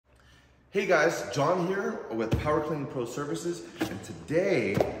Hey guys, John here with Power Cleaning Pro Services, and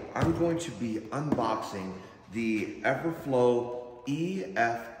today I'm going to be unboxing the Everflo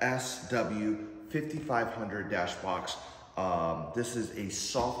EFSW5500-BOX. This is a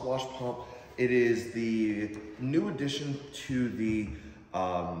soft wash pump. It is the new addition to the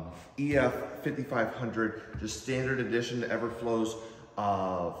EF5500, the standard edition, Everflo's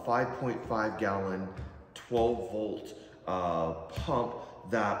 5.5 gallon, 12 volt pump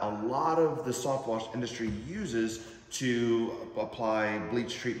that a lot of the soft wash industry uses to apply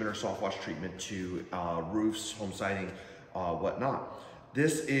bleach treatment or soft wash treatment to roofs, home siding, whatnot.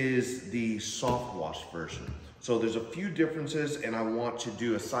 This is the soft wash version. So there's a few differences, and I want to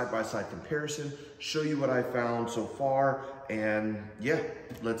do a side-by-side comparison, show you what I found so far, and yeah,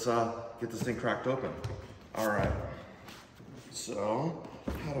 let's get this thing cracked open. All right, so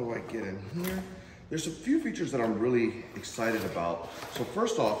how do I get in here? There's a few features that I'm really excited about. So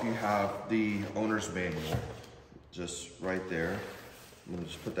first off, you have the owner's manual, just right there. I'm gonna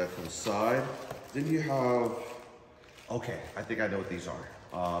just put that to the side. Then you have, okay, I think I know what these are,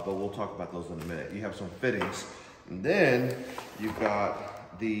 but we'll talk about those in a minute. You have some fittings, and then you've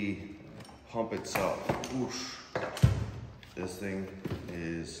got the pump itself. Oosh. This thing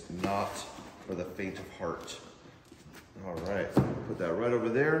is not for the faint of heart. All right, put that right over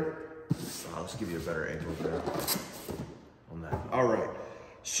there. Let's give you a better angle there on that. All right,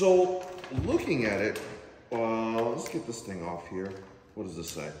 so looking at it, let's get this thing off here. What does this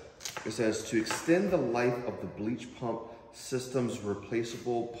say? It says to extend the life of the bleach pump system's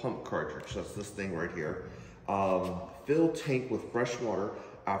replaceable pump cartridge. That's this thing right here. Fill tank with fresh water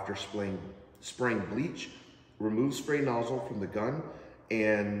after spraying bleach. Remove spray nozzle from the gun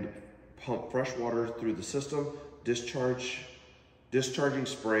and pump fresh water through the system. Discharging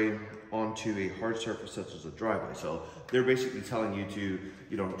spray onto a hard surface such as a driveway. So they're basically telling you to,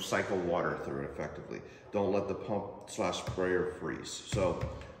 cycle water through it effectively. Don't let the pump / sprayer freeze. So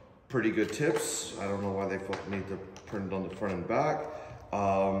pretty good tips. I don't know why they felt the need to print it on the front and back.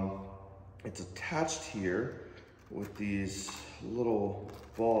 It's attached here with these little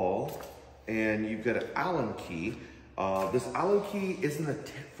ball, and you've got an Allen key. This Allen key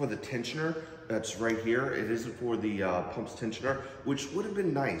isn't for the tensioner. That's right here. It isn't for the pump's tensioner, which would have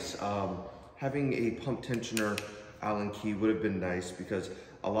been nice. Having a pump tensioner Allen key would have been nice, because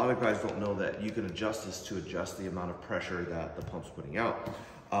a lot of guys don't know that you can adjust this to adjust the amount of pressure that the pump's putting out.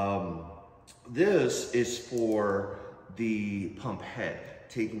 This is for the pump head,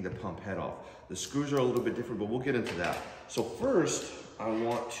 taking the pump head off. The screws are a little bit different, but we'll get into that. So first, I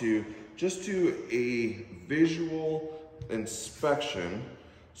want to just do a visual inspection.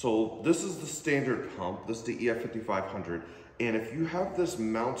 So this is the standard pump. This is the EF5500. And if you have this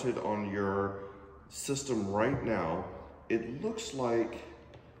mounted on your system right now, it looks like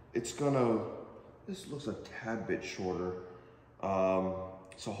this looks a tad bit shorter.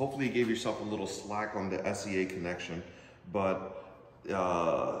 So hopefully you gave yourself a little slack on the SEA connection, but it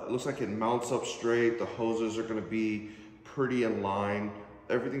looks like it mounts up straight. The hoses are gonna be pretty in line.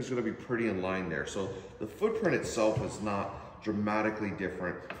 Everything's gonna be pretty in line there. So the footprint itself is not dramatically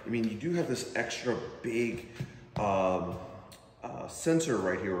different. I mean, you do have this extra big sensor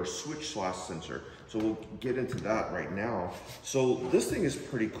right here, or switch / sensor. So we'll get into that right now. So this thing is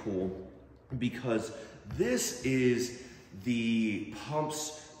pretty cool because this is the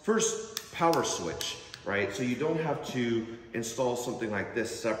pump's first power switch, right? So you don't have to install something like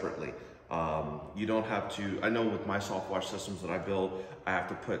this separately. You don't have to, I know with my soft wash systems that I build, I have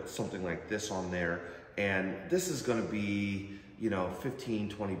to put something like this on there, and this is gonna be, 15,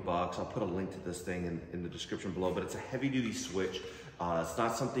 20 bucks. I'll put a link to this thing in the description below, but it's a heavy duty switch. It's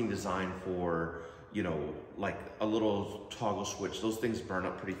not something designed for, like a little toggle switch. Those things burn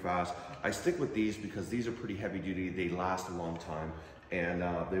up pretty fast. I stick with these because these are pretty heavy duty. They last a long time, and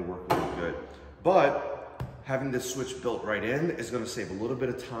they work really good. But having this switch built right in is gonna save a little bit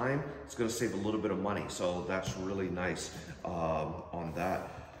of time. It's gonna save a little bit of money. So that's really nice on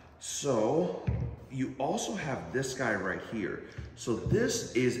that. So you also have this guy right here. So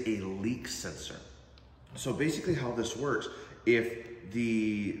this is a leak sensor. So basically how this works, if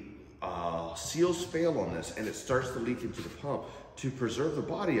the seals fail on this and it starts to leak into the pump, to preserve the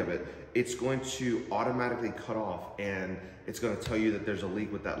body of it, it's going to automatically cut off, and it's going to tell you that there's a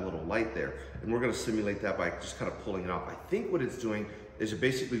leak with that little light there. And we're going to simulate that by just kind of pulling it off. I think what it's doing is it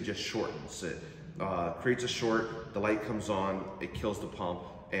basically just shortens it. Creates a short, the light comes on, it kills the pump,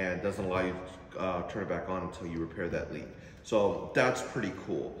 and doesn't allow you to turn it back on until you repair that leak. So that's pretty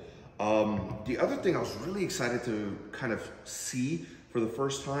cool. The other thing I was really excited to kind of see for the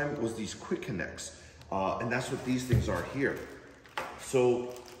first time was these quick connects. And that's what these things are here.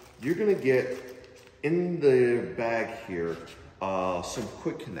 So you're gonna get in the bag here some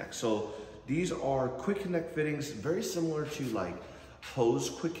quick connect. So these are quick connect fittings, very similar to like hose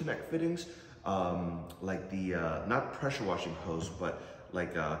quick connect fittings, like the not pressure washing hose, but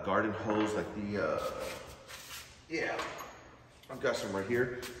like garden hose, like the yeah, I've got some right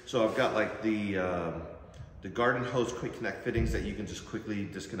here. So I've got like the garden hose quick connect fittings that you can just quickly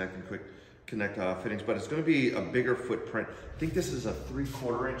disconnect and quick connect fittings, but it's going to be a bigger footprint. I think this is a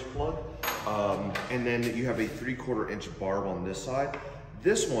 3/4 inch plug, and then you have a 3/4 inch barb on this side.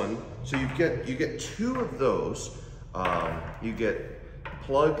 This one, so you get two of those. You get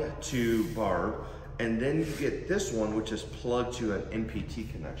plug to barb, and then you get this one, which is plug to an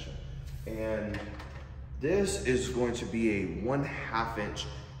NPT connection. And this is going to be a 1/2 inch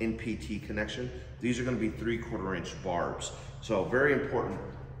NPT connection. These are going to be 3/4 inch barbs. So very important.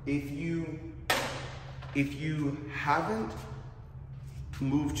 If you haven't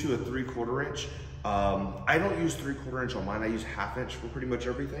moved to a 3/4 inch, I don't use 3/4 inch on mine. I use 1/2 inch for pretty much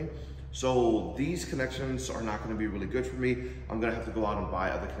everything. So these connections are not going to be really good for me. I'm going to have to go out and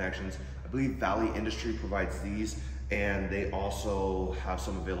buy other connections. I believe Valley Industry provides these, and they also have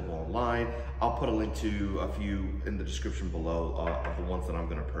some available online. I'll put a link to a few in the description below of the ones that I'm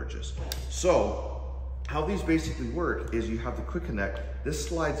going to purchase. So how these basically work is you have the quick connect. This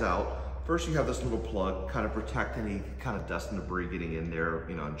slides out. First, you have this little plug, kind of protect any kind of dust and debris getting in there,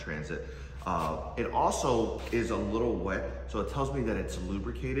 you know, in transit. It also is a little wet, so it tells me that it's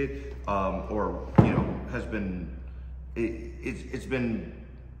lubricated, or you know, has been it's been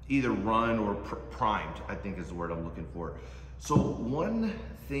either run or primed, I think is the word I'm looking for. So one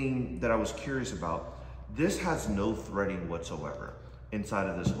thing that I was curious about, this has no threading whatsoever inside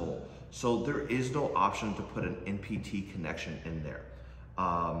of this hole. So there is no option to put an NPT connection in there,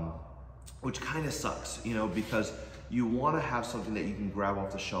 which kind of sucks, you know, because you want to have something that you can grab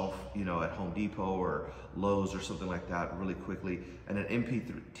off the shelf, you know, at Home Depot or Lowe's or something like that really quickly. And an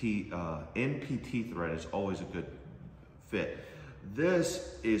NPT thread is always a good fit.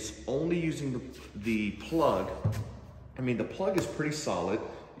 This is only using the plug. I mean, the plug is pretty solid.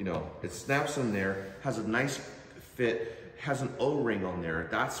 You know, it snaps in there, has a nice fit, has an O-ring on there.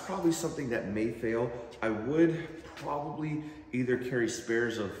 That's probably something that may fail. I would probably either carry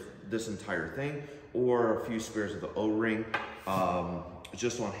spares of this entire thing or a few spares of the O-ring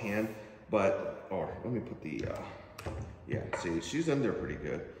just on hand. But, or let me put the, yeah, see, she's in there pretty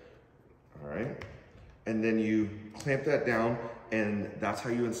good. All right. And then you clamp that down, and that's how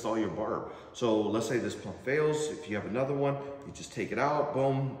you install your barb. So let's say this pump fails. If you have another one, you just take it out,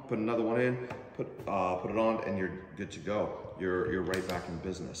 boom, put another one in, put it on, and you're good to go. You're right back in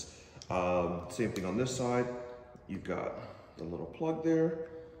business. Same thing on this side. You've got the little plug there.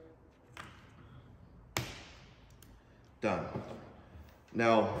 Done.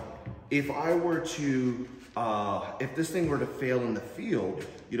 Now, if I were to, if this thing were to fail in the field,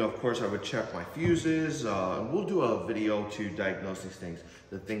 you know, of course I would check my fuses, and we'll do a video to diagnose these things,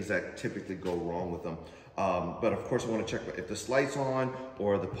 the things that typically go wrong with them. But of course I want to check if this light's on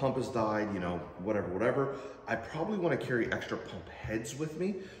or the pump has died, you know, whatever. I probably want to carry extra pump heads with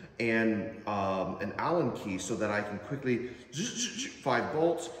me and an Allen key so that I can quickly, 5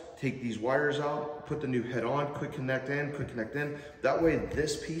 volts, take these wires out, put the new head on, quick connect in. That way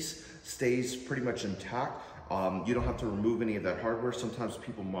this piece stays pretty much intact. You don't have to remove any of that hardware. Sometimes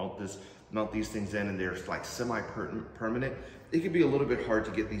people mount these things in and they're like semi-permanent. It can be a little bit hard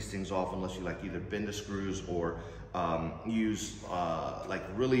to get these things off unless you like either bend the screws or use like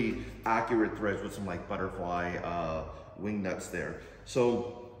really accurate threads with some like butterfly wing nuts there.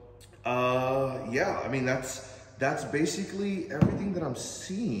 So yeah, I mean, that's basically everything that I'm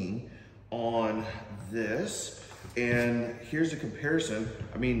seeing on this. And here's a comparison.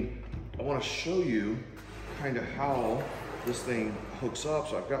 I mean, I want to show you kind of how this thing hooks up.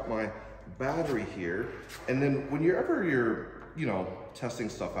 So I've got my battery here. And then whenever you're, you know, testing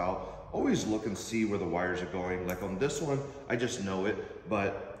stuff out, always look and see where the wires are going. Like on this one, I just know it,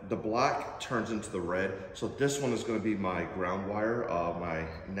 but the black turns into the red. So this one is going to be my ground wire, my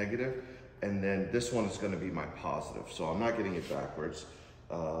negative. And then this one is going to be my positive. So I'm not getting it backwards.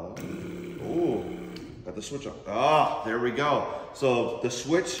 Oh, got the switch on. Ah, there we go. So the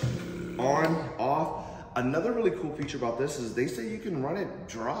switch on, off. Another really cool feature about this is they say you can run it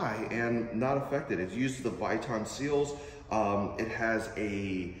dry and not affect it. It uses the Viton seals. It has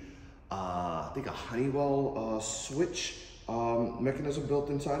a, I think a Honeywell switch mechanism built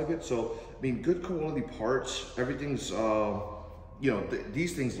inside of it. So, I mean, good quality parts. Everything's, you know,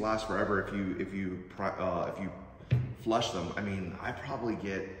 these things last forever if you flush them. I mean, I probably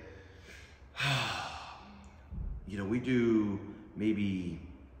get, you know, we do maybe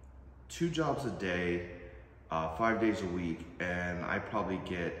 2 jobs a day, 5 days a week, and I probably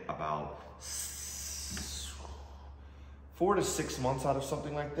get about 4 to 6 months out of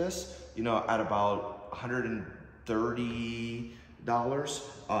something like this, you know, at about $130.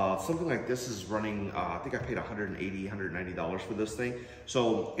 Something like this is running, I think I paid $180, $190 for this thing.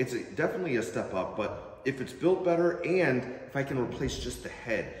 So it's definitely a step up, but if it's built better and if I can replace just the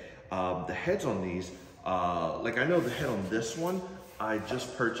head, the heads on these, like I know the head on this one, I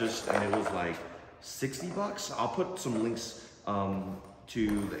just purchased and it was like 60 bucks. I'll put some links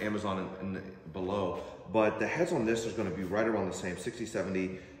to the Amazon below, but the heads on this is gonna be right around the same, 60,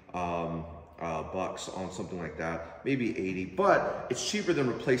 70 bucks on something like that, maybe 80, but it's cheaper than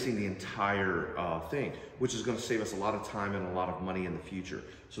replacing the entire thing, which is gonna save us a lot of time and a lot of money in the future.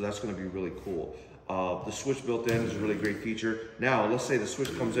 So that's gonna be really cool. The switch built in is a really great feature. Now, let's say the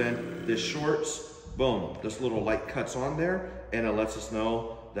switch comes in, this shorts, boom, this little light cuts on there, and it lets us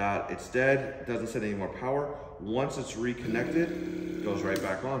know that it's dead, it doesn't send any more power. Once it's reconnected, it goes right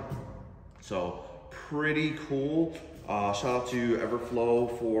back on. So, pretty cool. Shout out to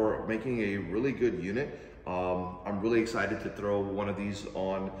Everflo for making a really good unit. I'm really excited to throw one of these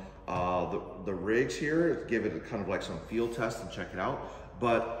on the rigs here, give it kind of like some field test and check it out.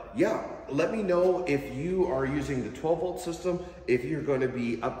 But yeah, let me know if you are using the 12 volt system, if you're going to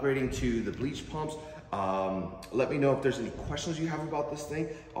be upgrading to the Bleach pumps. Let me know if there's any questions you have about this thing.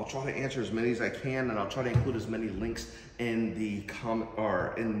 I'll try to answer as many as I can, and I'll try to include as many links in the comment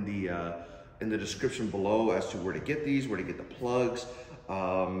or in the description below as to where to get these, where to get the plugs.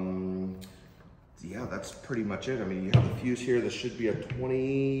 Yeah, that's pretty much it. I mean, you have the fuse here. This should be a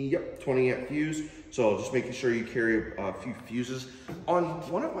 20 amp fuse. So just making sure you carry a few fuses. On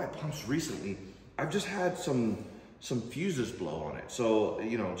one of my pumps recently, I've just had some fuses blow on it. So,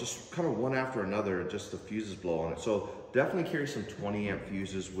 you know, just kind of one after another, just the fuses blow on it. So definitely carry some 20 amp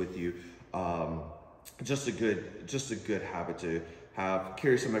fuses with you. Just a good habit to have.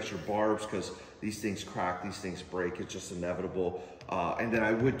 Carry some extra barbs because these things crack, these things break. It's just inevitable. And then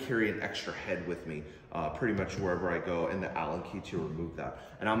I would carry an extra head with me pretty much wherever I go, and the Allen key to remove that.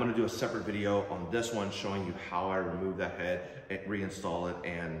 And I'm gonna do a separate video on this one showing you how I remove that head and reinstall it,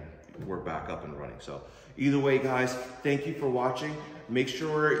 and we're back up and running. So either way, guys, thank you for watching. Make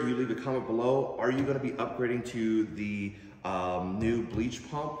sure you leave a comment below. Are you gonna be upgrading to the new Bleach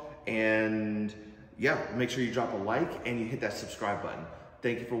pump? And yeah, make sure you drop a like and you hit that subscribe button.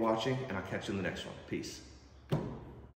 Thank you for watching, and I'll catch you in the next one. Peace.